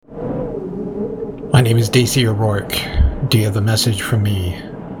name is DC O'Rourke. Do you have a message from me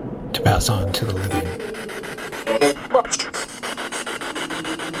to pass on to the living?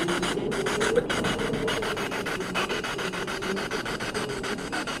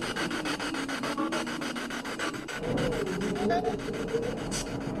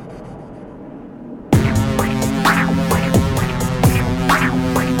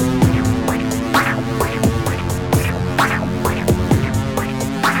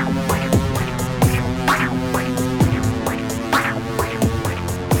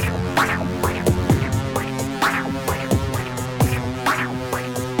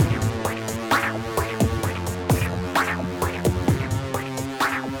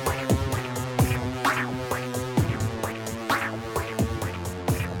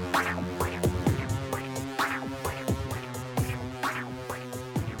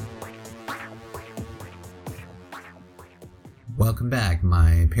 Welcome back,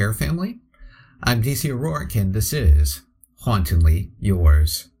 my parafamily. I'm DC O'Rourke, and this is Hauntedly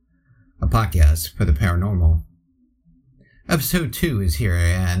Yours, a podcast for the paranormal. Episode 2 is here,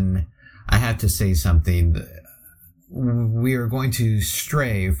 and I have to say something. We are going to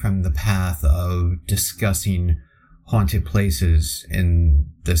stray from the path of discussing haunted places in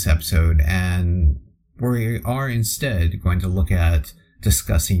this episode, and we are instead going to look at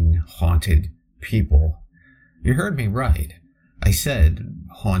discussing haunted people. You heard me right. I said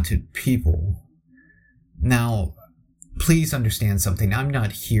haunted people. Now, please understand something. I'm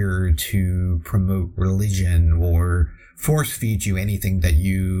not here to promote religion or force feed you anything that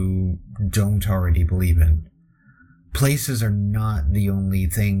you don't already believe in. Places are not the only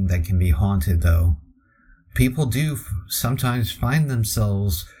thing that can be haunted, though. People do sometimes find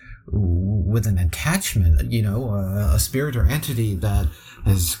themselves with an attachment, a spirit or entity that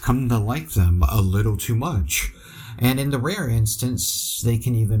has come to like them a little too much. And in the rare instance, they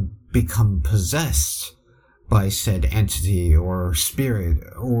can even become possessed by said entity or spirit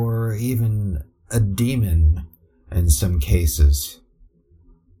or even a demon in some cases.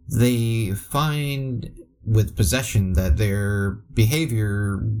 They find with possession that their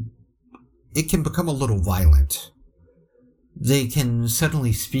behavior, it can become a little violent. They can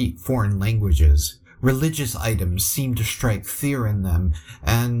suddenly speak foreign languages. Religious items seem to strike fear in them,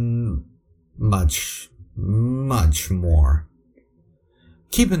 and much more.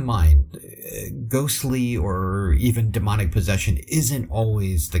 Keep in mind, ghostly or even demonic possession isn't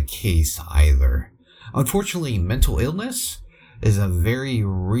always the case either. Unfortunately, mental illness is a very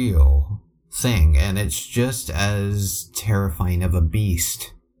real thing, and it's just as terrifying of a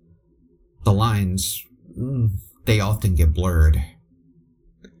beast. The lines, they often get blurred.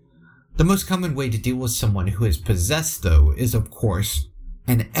 The most common way to deal with someone who is possessed, though, is of course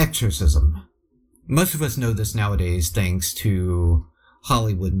an exorcism. Most of us know this nowadays thanks to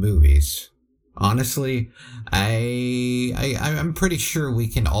Hollywood movies. Honestly, I'm pretty sure we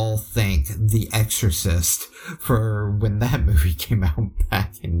can all thank The Exorcist for when that movie came out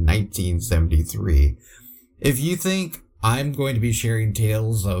back in 1973. If you think I'm going to be sharing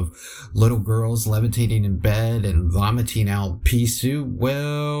tales of little girls levitating in bed and vomiting out pea soup,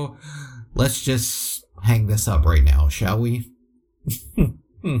 well, let's just hang this up right now, shall we?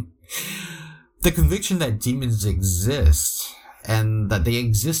 The conviction that demons exist, and that they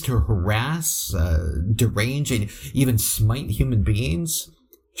exist to harass, derange, and even smite human beings,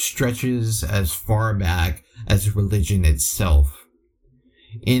 stretches as far back as religion itself.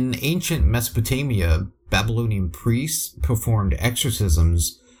 In ancient Mesopotamia, Babylonian priests performed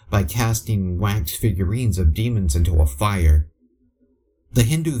exorcisms by casting wax figurines of demons into a fire. The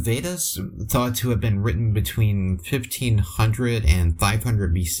Hindu Vedas, thought to have been written between 1500 and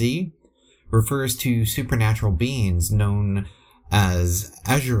 500 BC, refers to supernatural beings known as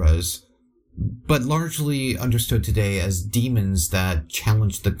Asuras, but largely understood today as demons that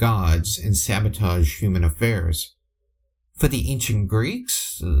challenge the gods and sabotage human affairs. For the ancient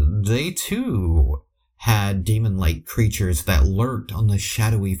Greeks, they too had demon-like creatures that lurked on the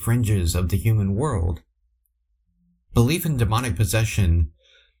shadowy fringes of the human world. Belief in demonic possession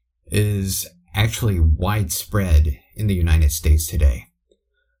is actually widespread in the United States today.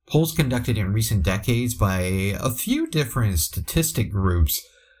 Polls conducted in recent decades by a few different statistic groups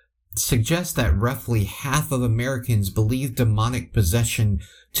suggest that roughly half of Americans believe demonic possession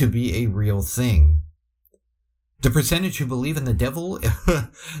to be a real thing. The percentage who believe in the devil,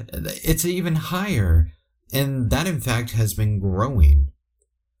 it's even higher, and that in fact has been growing.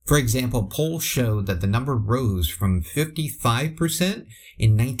 For example, polls show that the number rose from 55%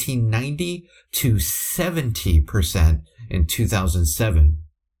 in 1990 to 70% in 2007.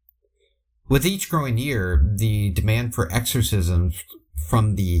 With each growing year, the demand for exorcisms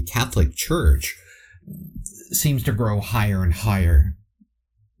from the Catholic Church seems to grow higher and higher.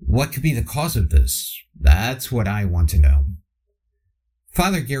 What could be the cause of this? That's what I want to know.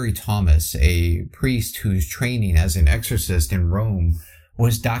 Father Gary Thomas, a priest whose training as an exorcist in Rome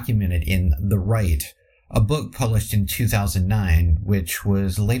was documented in The Rite, a book published in 2009, which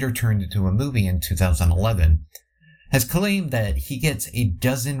was later turned into a movie in 2011, has claimed that he gets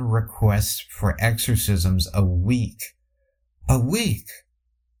 12 requests for exorcisms a week. A week!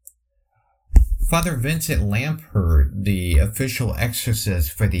 Father Vincent Lampert, the official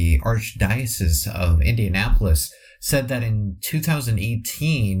exorcist for the Archdiocese of Indianapolis, said that in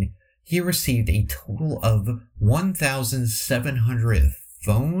 2018, he received a total of 1,700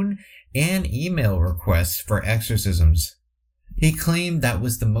 phone and email requests for exorcisms. He claimed that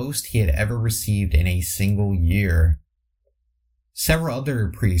was the most he had ever received in a single year. Several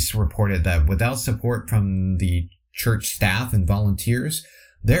other priests reported that without support from the church staff and volunteers,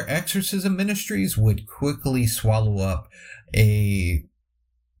 their exorcism ministries would quickly swallow up a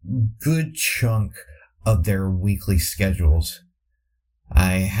good chunk of their weekly schedules.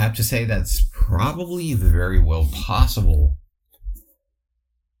 I have to say that's probably very well possible.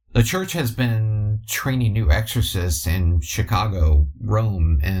 The church has been training new exorcists in Chicago,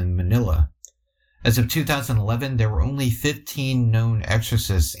 Rome, and Manila. As of 2011, there were only 15 known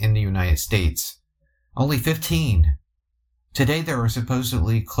exorcists in the United States. Only 15. Today there are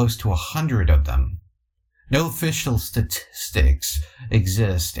supposedly close to 100 of them. No official statistics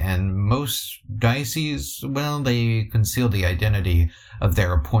exist, and most dioceses, they conceal the identity of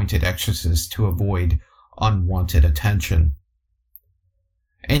their appointed exorcists to avoid unwanted attention.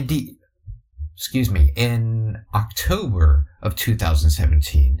 In October of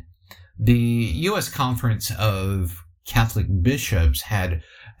 2017, the U.S. Conference of Catholic Bishops had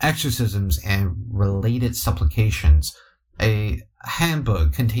exorcisms and related supplications, a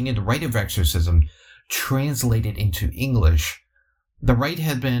handbook containing the rite of exorcism translated into English. The rite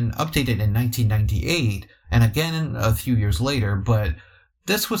had been updated in 1998 and again a few years later, but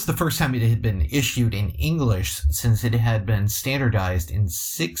this was the first time it had been issued in English since it had been standardized in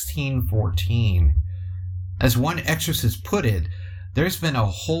 1614. As one exorcist put it, there's been a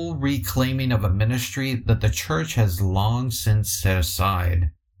whole reclaiming of a ministry that the church has long since set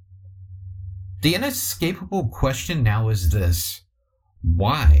aside. The inescapable question now is this: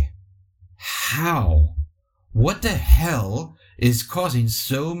 why? How? What the hell is causing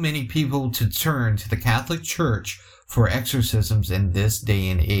so many people to turn to the Catholic Church for exorcisms in this day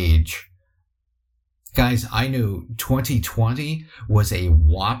and age? Guys, I know 2020 was a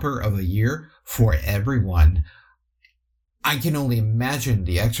whopper of a year for everyone. I can only imagine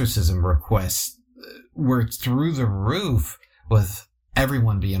the exorcism requests were through the roof with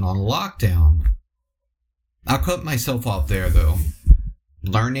everyone being on lockdown. I'll cut myself off there, though.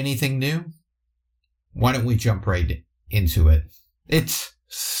 Learn anything new? Why don't we jump right into it? It's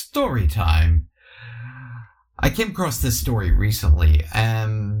story time. I came across this story recently,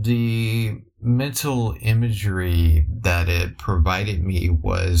 and the mental imagery that it provided me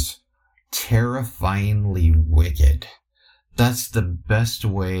was terrifyingly wicked. That's the best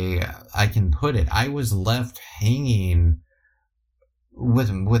way I can put it. I was left hanging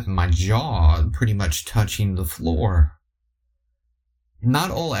with my jaw pretty much touching the floor.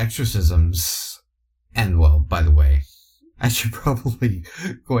 Not all exorcisms end well, by the way. I should probably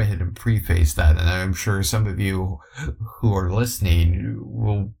go ahead and preface that, and I'm sure some of you who are listening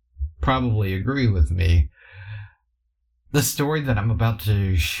will probably agree with me. The story that I'm about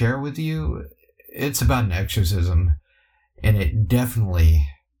to share with you, it's about an exorcism, and it definitely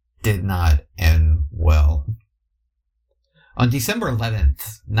did not end well. On December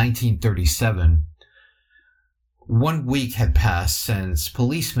 11th, 1937, 1 week had passed since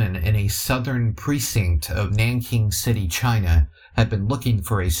policemen in a southern precinct of Nanking City, China, had been looking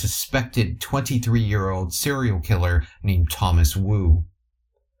for a suspected 23-year-old serial killer named Thomas Wu.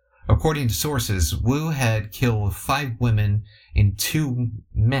 According to sources, Wu had killed 5 women and 2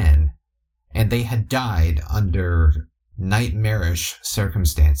 men, and they had died under nightmarish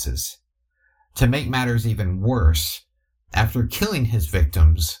circumstances. To make matters even worse, after killing his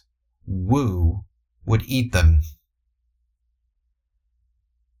victims, Wu would eat them.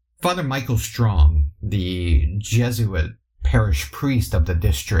 Father Michael Strong, the Jesuit parish priest of the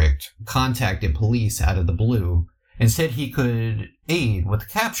district, contacted police out of the blue and said he could aid with the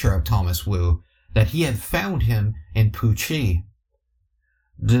capture of Thomas Wu, that he had found him in Puqi.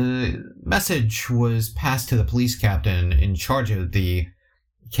 The message was passed to the police captain in charge of the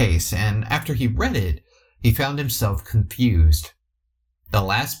case, and after he read it, he found himself confused. The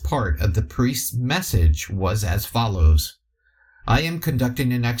last part of the priest's message was as follows: I am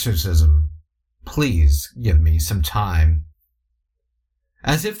conducting an exorcism. Please give me some time."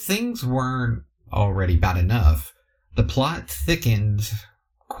 As if things weren't already bad enough, the plot thickened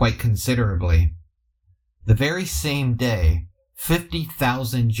quite considerably. The very same day,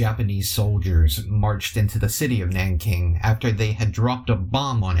 50,000 Japanese soldiers marched into the city of Nanking after they had dropped a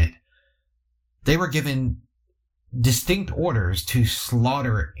bomb on it. They were given distinct orders to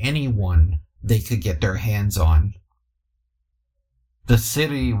slaughter anyone they could get their hands on. The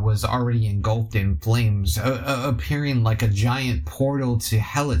city was already engulfed in flames, appearing like a giant portal to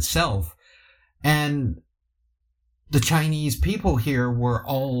hell itself, and the Chinese people here were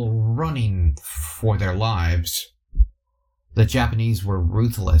all running for their lives. The Japanese were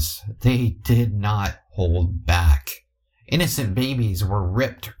ruthless. They did not hold back. Innocent babies were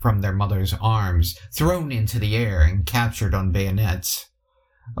ripped from their mothers' arms, thrown into the air, and captured on bayonets.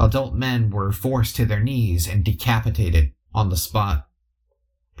 Adult men were forced to their knees and decapitated on the spot.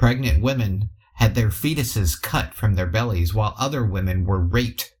 Pregnant women had their fetuses cut from their bellies, while other women were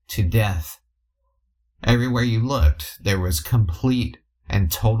raped to death. Everywhere you looked, there was complete and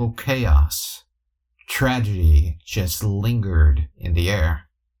total chaos. Tragedy just lingered in the air.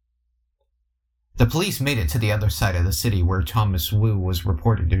 The police made it to the other side of the city where Thomas Wu was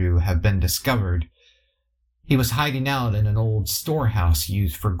reported to have been discovered. He was hiding out in an old storehouse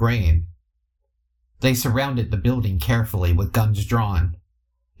used for grain. They surrounded the building carefully with guns drawn.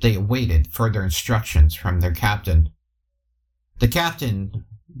 They awaited further instructions from their captain. The captain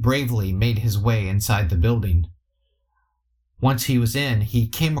bravely made his way inside the building. Once he was in, he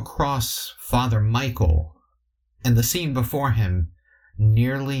came across Father Michael, and the scene before him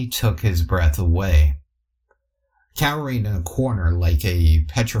nearly took his breath away. Cowering in a corner like a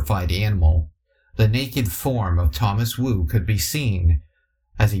petrified animal, the naked form of Thomas Wu could be seen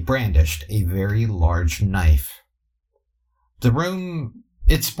as he brandished a very large knife. The room,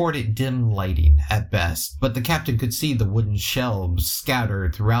 it sported dim lighting at best, but the captain could see the wooden shelves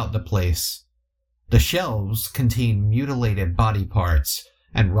scattered throughout the place. The shelves contained mutilated body parts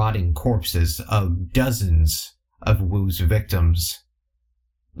and rotting corpses of dozens of Wu's victims.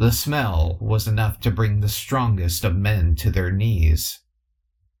 The smell was enough to bring the strongest of men to their knees.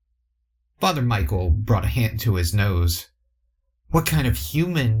 Father Michael brought a hand to his nose. What kind of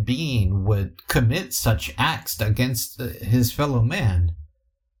human being would commit such acts against his fellow man?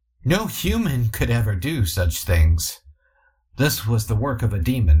 No human could ever do such things. This was the work of a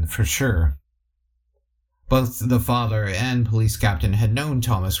demon, for sure. Both the father and police captain had known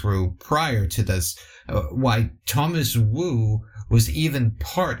Thomas Wu prior to this. Why, Thomas Wu was even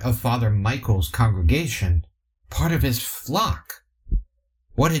part of Father Michael's congregation, part of his flock.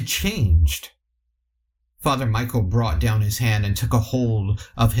 What had changed? Father Michael brought down his hand and took a hold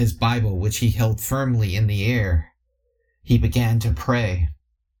of his Bible, which he held firmly in the air. He began to pray.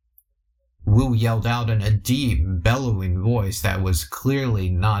 Wu yelled out in a deep, bellowing voice that was clearly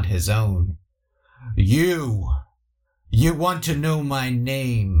not his own. You want to know my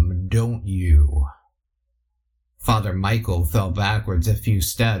name, don't you? Father Michael fell backwards a few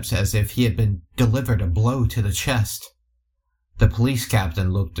steps as if he had been delivered a blow to the chest. The police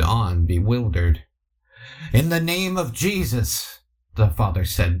captain looked on, bewildered. In the name of Jesus, the father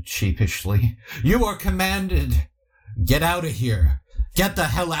said sheepishly, you are commanded. Get out of here. Get the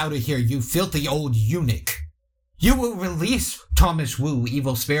hell out of here, you filthy old eunuch. You will release Thomas Wu,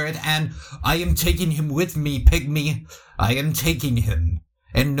 evil spirit, and I am taking him with me, pygmy. I am taking him,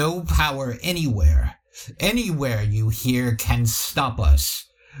 and no power anywhere you hear can stop us.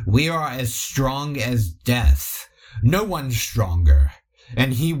 We are as strong as death. No one stronger.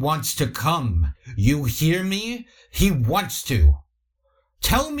 And he wants to come. You hear me? He wants to.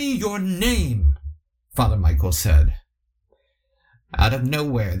 Tell me your name, Father Michael said. Out of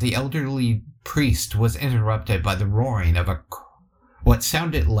nowhere, the elderly priest was interrupted by the roaring of what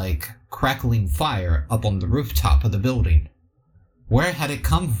sounded like crackling fire up on the rooftop of the building. Where had it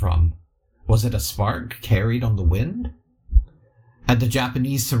come from? Was it a spark carried on the wind? Had the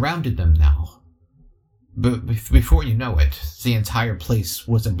Japanese surrounded them now? But before you know it, the entire place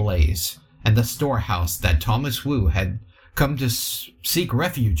was ablaze, and the storehouse that Thomas Wu had come to seek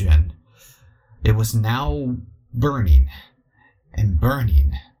refuge in, it was now burning, and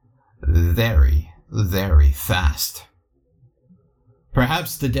burning very, very fast.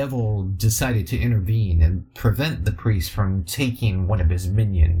 Perhaps the devil decided to intervene and prevent the priest from taking one of his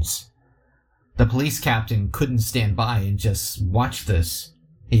minions. The police captain couldn't stand by and just watch this.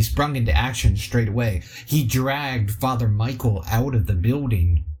 He sprung into action straight away. He dragged Father Michael out of the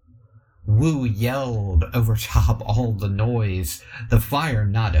building. Wu yelled over top all the noise, the fire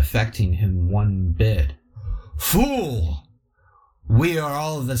not affecting him one bit. Fool! We are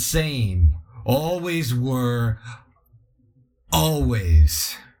all the same. Always were.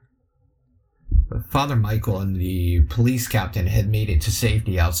 Always. Father Michael and the police captain had made it to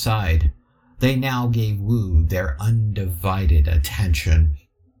safety outside. They now gave Wu their undivided attention.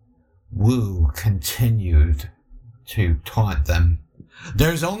 Wu continued to taunt them.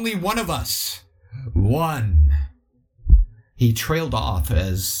 "There's only one of us. One." He trailed off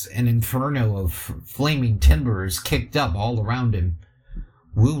as an inferno of flaming timbers kicked up all around him.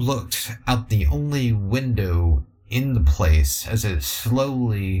 Wu looked out the only window in the place as it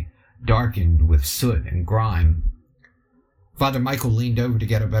slowly darkened with soot and grime. Father Michael leaned over to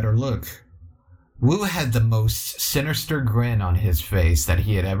get a better look. Wu had the most sinister grin on his face that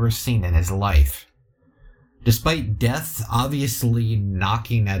he had ever seen in his life. Despite death obviously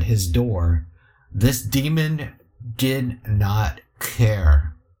knocking at his door, this demon did not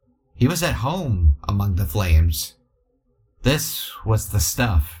care. He was at home among the flames. This was the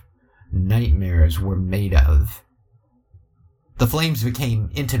stuff nightmares were made of. The flames became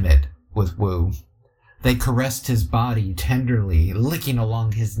intimate with Wu. They caressed his body tenderly, licking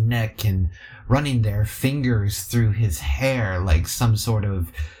along his neck and running their fingers through his hair like some sort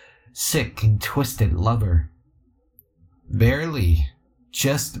of sick and twisted lover. Barely,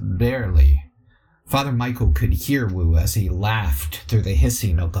 just barely, Father Michael could hear Wu as he laughed through the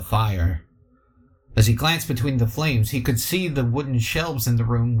hissing of the fire. As he glanced between the flames, he could see the wooden shelves in the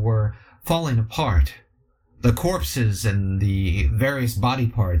room were falling apart. The corpses and the various body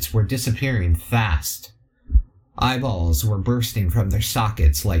parts were disappearing fast. Eyeballs were bursting from their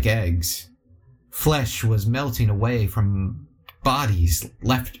sockets like eggs. Flesh was melting away from bodies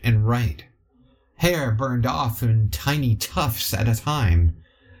left and right. Hair burned off in tiny tufts at a time.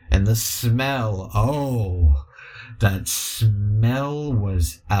 And the smell, oh, that smell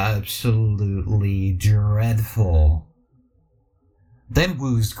was absolutely dreadful. Then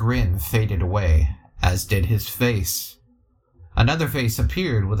Wu's grin faded away, as did his face. Another face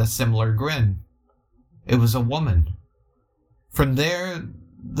appeared with a similar grin. It was a woman. From there,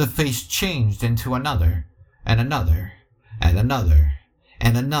 the face changed into another, and another, and another,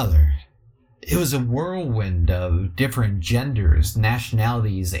 and another. It was a whirlwind of different genders,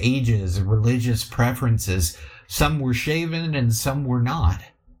 nationalities, ages, religious preferences. Some were shaven and some were not.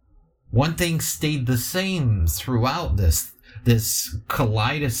 One thing stayed the same throughout this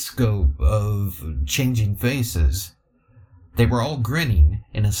kaleidoscope of changing faces. They were all grinning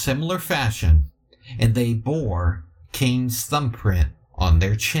in a similar fashion, and they bore Cain's thumbprint on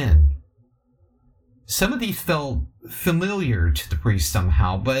their chin. Some of these felt familiar to the priest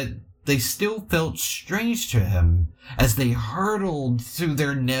somehow, but they still felt strange to him as they hurtled through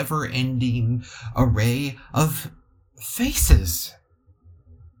their never-ending array of faces.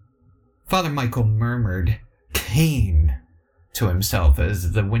 Father Michael murmured, "Cain," to himself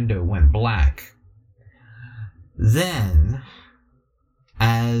as the window went black. Then,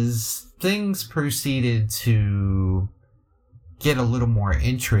 as things proceeded to get a little more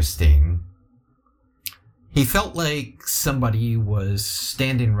interesting, he felt like somebody was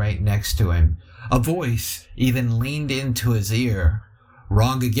standing right next to him. A voice even leaned into his ear.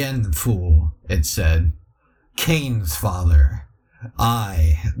 "Wrong again, fool," it said. "Cain's father.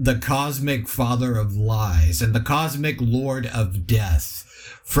 I, the cosmic father of lies and the cosmic lord of death.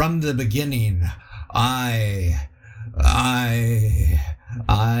 From the beginning, I...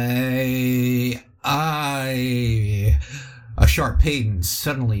 A sharp pain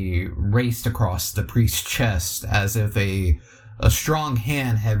suddenly raced across the priest's chest as if a strong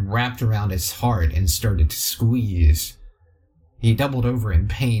hand had wrapped around his heart and started to squeeze. He doubled over in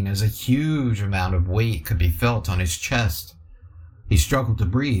pain as a huge amount of weight could be felt on his chest. He struggled to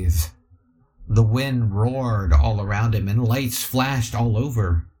breathe. The wind roared all around him and lights flashed all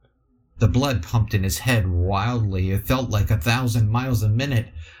over. The blood pumped in his head wildly. It felt like 1,000 miles a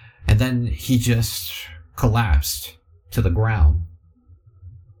minute, and then he just collapsed to the ground.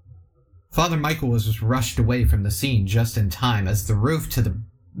 Father Michael was rushed away from the scene just in time as the roof to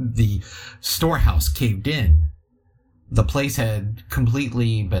the storehouse caved in. The place had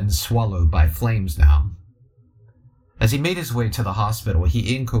completely been swallowed by flames now. As he made his way to the hospital,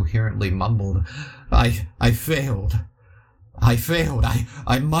 he incoherently mumbled, I failed.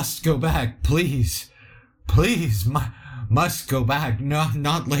 I must go back, please. Please, must go back. No,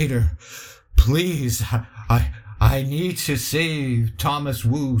 not later. Please, I need to save Thomas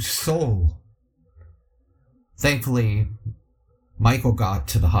Wu's soul." Thankfully, Michael got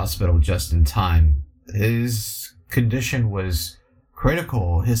to the hospital just in time. His condition was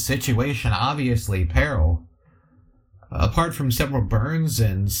critical, his situation obviously peril. Apart from several burns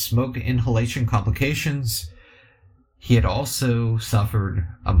and smoke inhalation complications, he had also suffered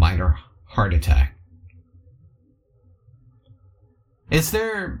a minor heart attack. Is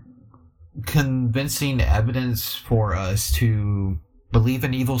there convincing evidence for us to believe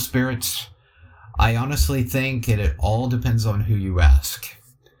in evil spirits? I honestly think it all depends on who you ask.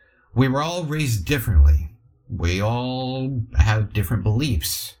 We were all raised differently. We all have different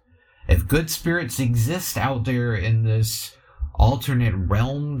beliefs. If good spirits exist out there in this alternate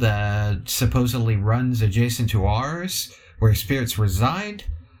realm that supposedly runs adjacent to ours, where spirits reside,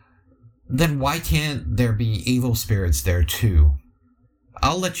 then why can't there be evil spirits there too?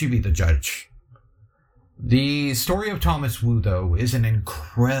 I'll let you be the judge. The story of Thomas Wu, though, is an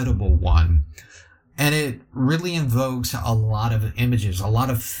incredible one, and it really invokes a lot of images, a lot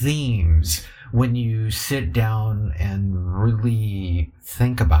of themes when you sit down and really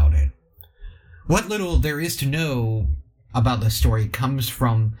think about it. What little there is to know about the story comes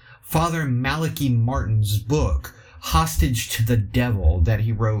from Father Malachi Martin's book, Hostage to the Devil, that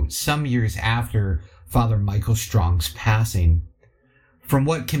he wrote some years after Father Michael Strong's passing. From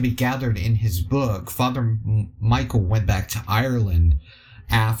what can be gathered in his book, Father Michael went back to Ireland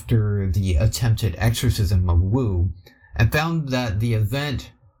after the attempted exorcism of Wu and found that the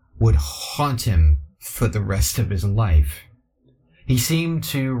event would haunt him for the rest of his life. He seemed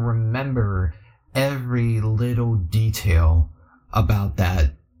to remember every little detail about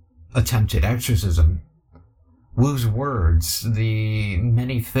that attempted exorcism. Wu's words, the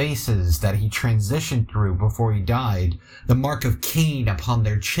many faces that he transitioned through before he died, the mark of Cain upon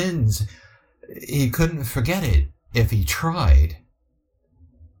their chins, he couldn't forget it if he tried.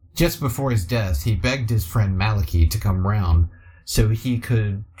 Just before his death, he begged his friend Malachi to come round so he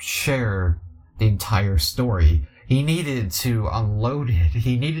could share the entire story. He needed to unload it.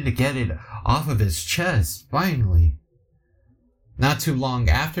 He needed to get it off of his chest, finally. Not too long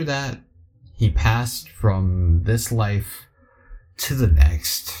after that, he passed from this life to the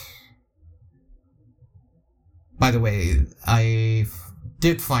next. By the way, I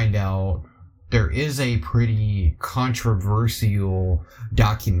did find out there is a pretty controversial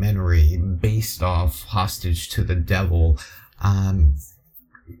documentary based off Hostage to the Devil.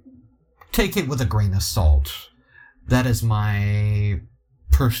 Take it with a grain of salt. That is my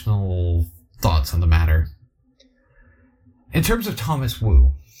personal thoughts on the matter. In terms of Thomas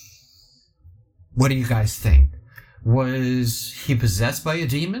Wu, what do you guys think? Was he possessed by a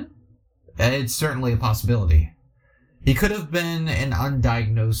demon? It's certainly a possibility. He could have been an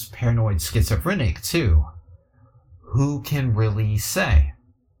undiagnosed paranoid schizophrenic, too. Who can really say?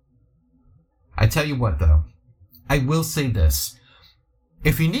 I tell you what, though. I will say this.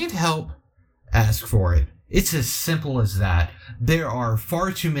 If you need help, ask for it. It's as simple as that. There are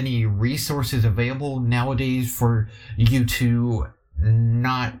far too many resources available nowadays for you to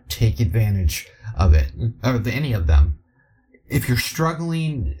not take advantage of it, or any of them. If you're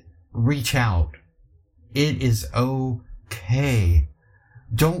struggling, reach out. It is okay.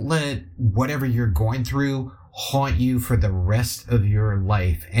 Don't let whatever you're going through haunt you for the rest of your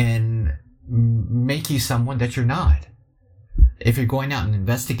life and make you someone that you're not. If you're going out and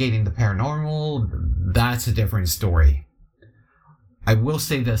investigating the paranormal, that's a different story. I will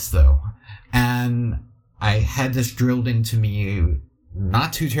say this, though, and I had this drilled into me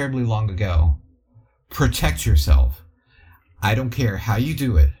not too terribly long ago. Protect yourself. I don't care how you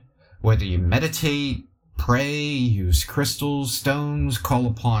do it. Whether you meditate, pray, use crystals, stones, call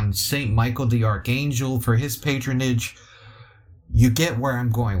upon Saint Michael the Archangel for his patronage. You get where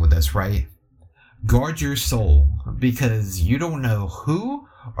I'm going with this, right? Guard your soul, because you don't know who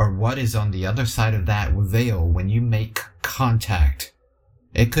or what is on the other side of that veil when you make contact.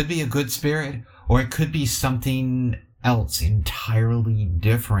 It could be a good spirit, or it could be something else entirely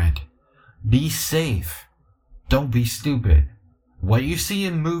different. Be safe. Don't be stupid. What you see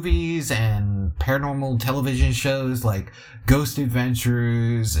in movies and paranormal television shows like Ghost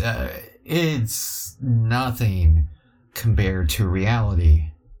Adventures, it's nothing compared to reality.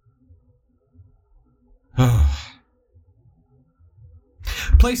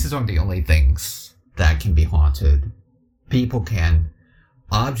 Places aren't the only things that can be haunted. People can.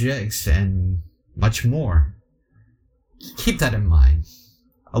 Objects and much more. Keep that in mind.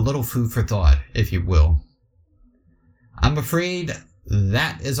 A little food for thought, if you will. I'm afraid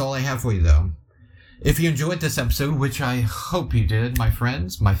that is all I have for you, though. If you enjoyed this episode, which I hope you did, my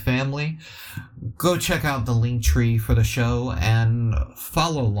friends, my family, go check out the link tree for the show and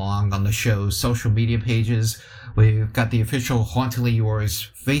follow along on the show's social media pages. We've got the official Hauntingly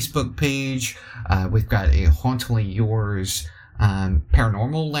Yours Facebook page. We've got a Hauntingly Yours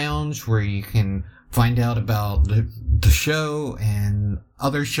Paranormal Lounge where you can find out about the show and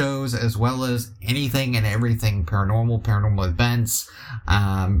other shows, as well as anything and everything paranormal events.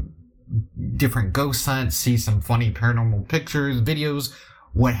 different ghost hunts, see some funny paranormal pictures, videos,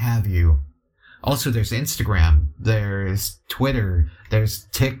 what have you. Also, there's Instagram, there's Twitter, there's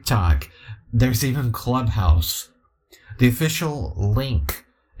TikTok, there's even Clubhouse. The official link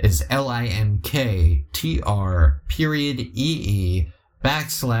is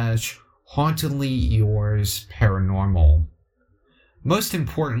linktr.ee/hauntedly yours paranormal. Most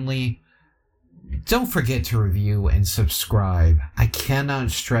importantly, don't forget to review and subscribe. I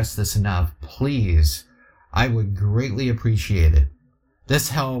cannot stress this enough. Please, I would greatly appreciate it. This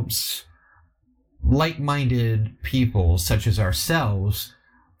helps like-minded people such as ourselves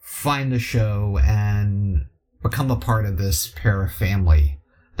find the show and become a part of this para-family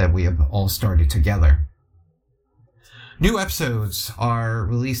that we have all started together. New episodes are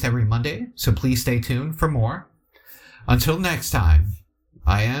released every Monday, so please stay tuned for more. Until next time,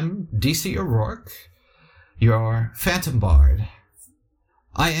 I am DC O'Rourke, your Phantom Bard.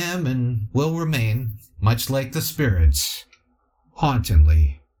 I am and will remain, much like the spirits,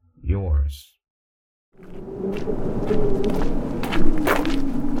 hauntingly yours.